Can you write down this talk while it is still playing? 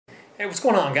Hey, what's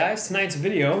going on, guys? Tonight's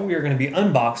video we are going to be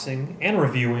unboxing and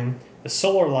reviewing the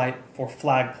solar light for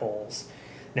flagpoles.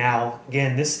 Now,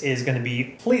 again, this is going to be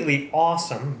completely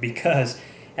awesome because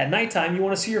at nighttime you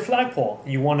want to see your flagpole.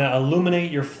 You want to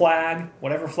illuminate your flag,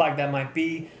 whatever flag that might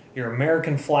be, your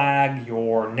American flag,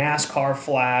 your NASCAR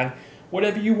flag,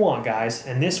 whatever you want, guys.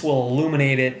 And this will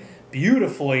illuminate it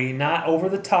beautifully, not over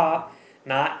the top,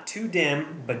 not too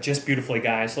dim, but just beautifully,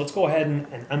 guys. So let's go ahead and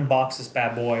unbox this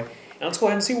bad boy. And let's go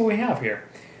ahead and see what we have here.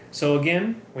 So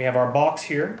again, we have our box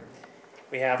here.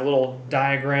 We have a little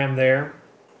diagram there,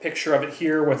 picture of it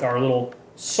here with our little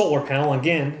solar panel.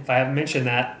 Again, if I haven't mentioned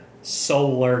that,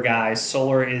 solar, guys.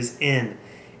 Solar is in.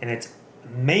 And it's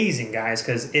amazing, guys,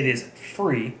 because it is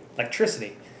free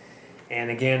electricity.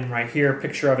 And again, right here,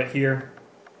 picture of it here.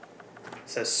 It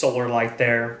says solar light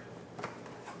there.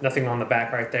 Nothing on the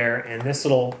back right there. And this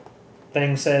little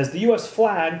thing says the U.S.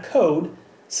 flag code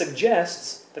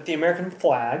suggests that the American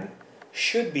flag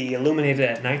should be illuminated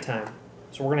at nighttime.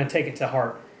 So we're going to take it to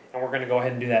heart and we're going to go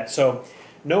ahead and do that. So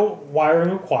no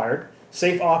wiring required.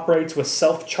 Safe operates with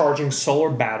self-charging solar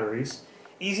batteries.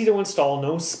 Easy to install,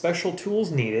 no special tools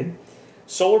needed.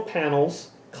 Solar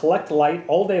panels collect light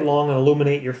all day long and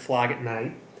illuminate your flag at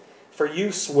night. For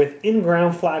use with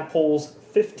in-ground flagpoles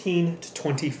 15 to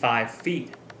 25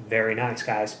 feet. Very nice,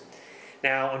 guys.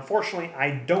 Now, unfortunately,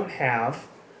 I don't have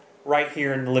right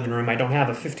here in the living room, I don't have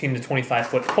a 15 to 25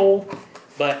 foot pole,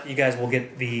 but you guys will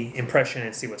get the impression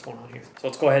and see what's going on here. So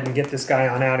let's go ahead and get this guy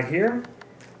on out of here.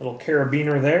 Little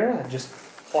carabiner there that just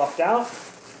plopped out.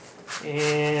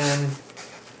 And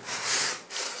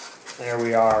there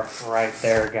we are, right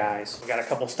there, guys. We got a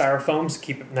couple styrofoams to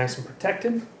keep it nice and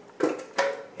protected.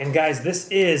 And guys, this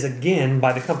is, again,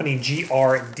 by the company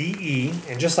GRDE.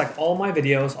 And just like all my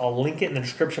videos, I'll link it in the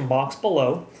description box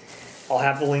below. I'll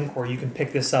have the link where you can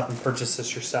pick this up and purchase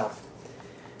this yourself.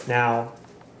 Now,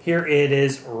 here it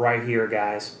is right here,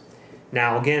 guys.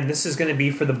 Now, again, this is going to be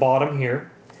for the bottom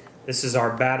here. This is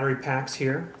our battery packs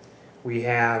here. We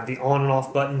have the on and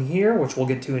off button here, which we'll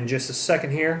get to in just a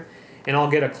second here. And I'll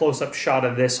get a close-up shot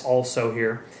of this also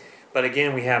here. But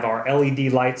again, we have our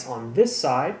LED lights on this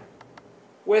side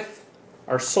with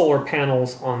our solar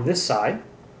panels on this side.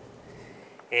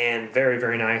 And very,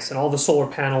 very nice. And all the solar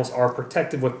panels are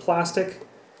protected with plastic.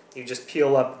 You just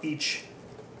peel up each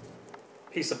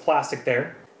piece of plastic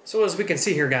there. So as we can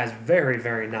see here, guys, very,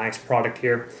 very nice product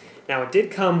here. Now, it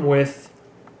did come with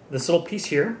this little piece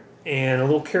here and a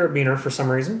little carabiner for some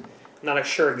reason. I'm not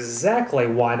sure exactly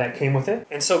why that came with it.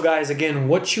 And so, guys, again,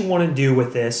 what you want to do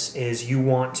with this is you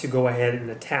want to go ahead and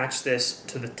attach this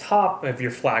to the top of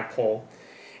your flagpole.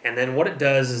 And then what it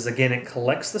does is, again, it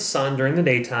collects the sun during the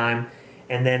daytime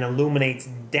and then illuminates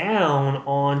down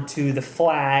onto the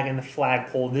flag and the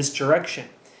flagpole this direction.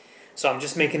 So I'm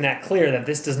just making that clear that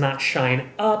this does not shine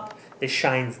up, this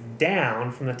shines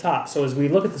down from the top. So as we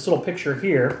look at this little picture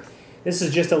here, this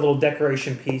is just a little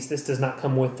decoration piece. This does not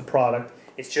come with the product.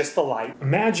 It's just the light.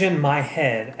 Imagine my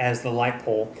head as the light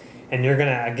pole, and you're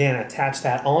gonna, again, attach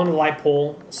that on the light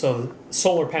pole so the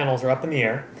solar panels are up in the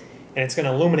air, and it's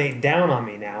gonna illuminate down on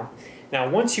me now. Now,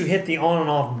 once you hit the on and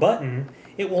off button,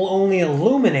 it will only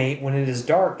illuminate when it is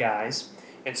dark, guys.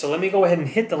 And so let me go ahead and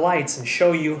hit the lights and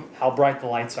show you how bright the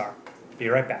lights are. Be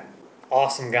right back.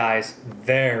 Awesome, guys.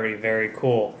 Very, very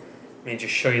cool. Let me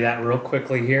just show you that real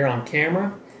quickly here on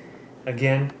camera.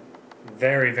 Again,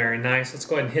 very, very nice. Let's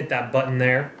go ahead and hit that button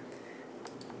there.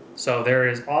 So there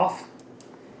is off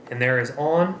and there is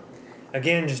on.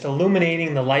 Again, just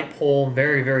illuminating the light pole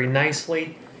very, very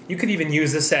nicely. You could even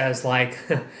use this as like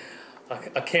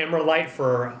a camera light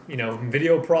for, you know,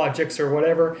 video projects or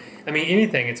whatever. I mean,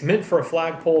 anything. It's meant for a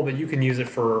flagpole, but you can use it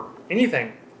for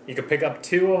anything. You could pick up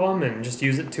two of them and just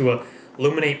use it to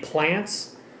illuminate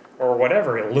plants or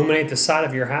whatever. Illuminate the side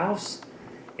of your house.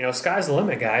 You know, sky's the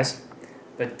limit, guys.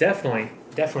 But definitely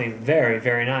very,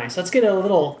 very nice. Let's get a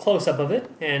little close-up of it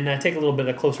and take a little bit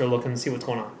of a closer look and see what's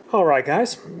going on. All right,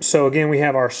 guys. So again, we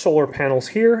have our solar panels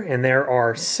here, and there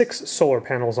are 6 solar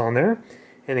panels on there.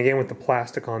 And again, with the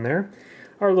plastic on there.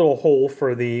 Our little hole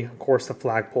for the, of course, the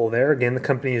flagpole there. Again, the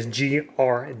company is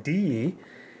GRDE.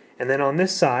 And then on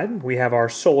this side, we have our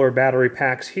solar battery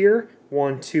packs here.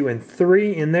 1, 2, and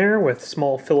 3 in there with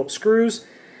small Phillips screws.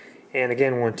 And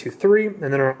again, 1, 2, 3.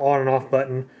 And then our on and off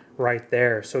button right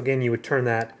there. So again, you would turn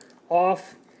that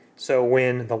off. So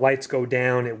when the lights go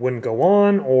down, it wouldn't go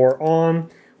on or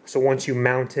on. So once you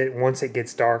mount it, once it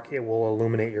gets dark, it will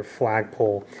illuminate your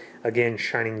flagpole. Again,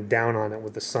 shining down on it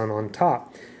with the sun on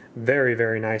top. Very,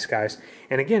 very nice, guys.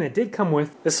 And again, it did come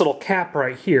with this little cap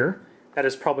right here. That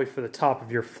is probably for the top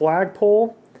of your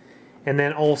flagpole. And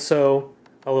then also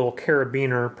a little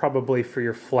carabiner, probably for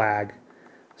your flag.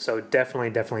 So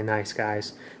definitely nice,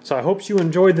 guys. So I hope you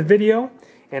enjoyed the video.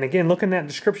 And again, look in that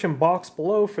description box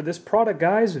below for this product,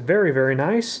 guys. Very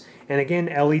nice. And again,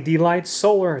 LED lights,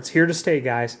 solar, it's here to stay,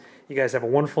 guys. You guys have a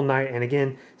wonderful night. And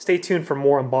again, stay tuned for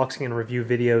more unboxing and review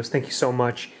videos. Thank you so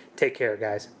much. Take care,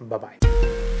 guys. Bye-bye.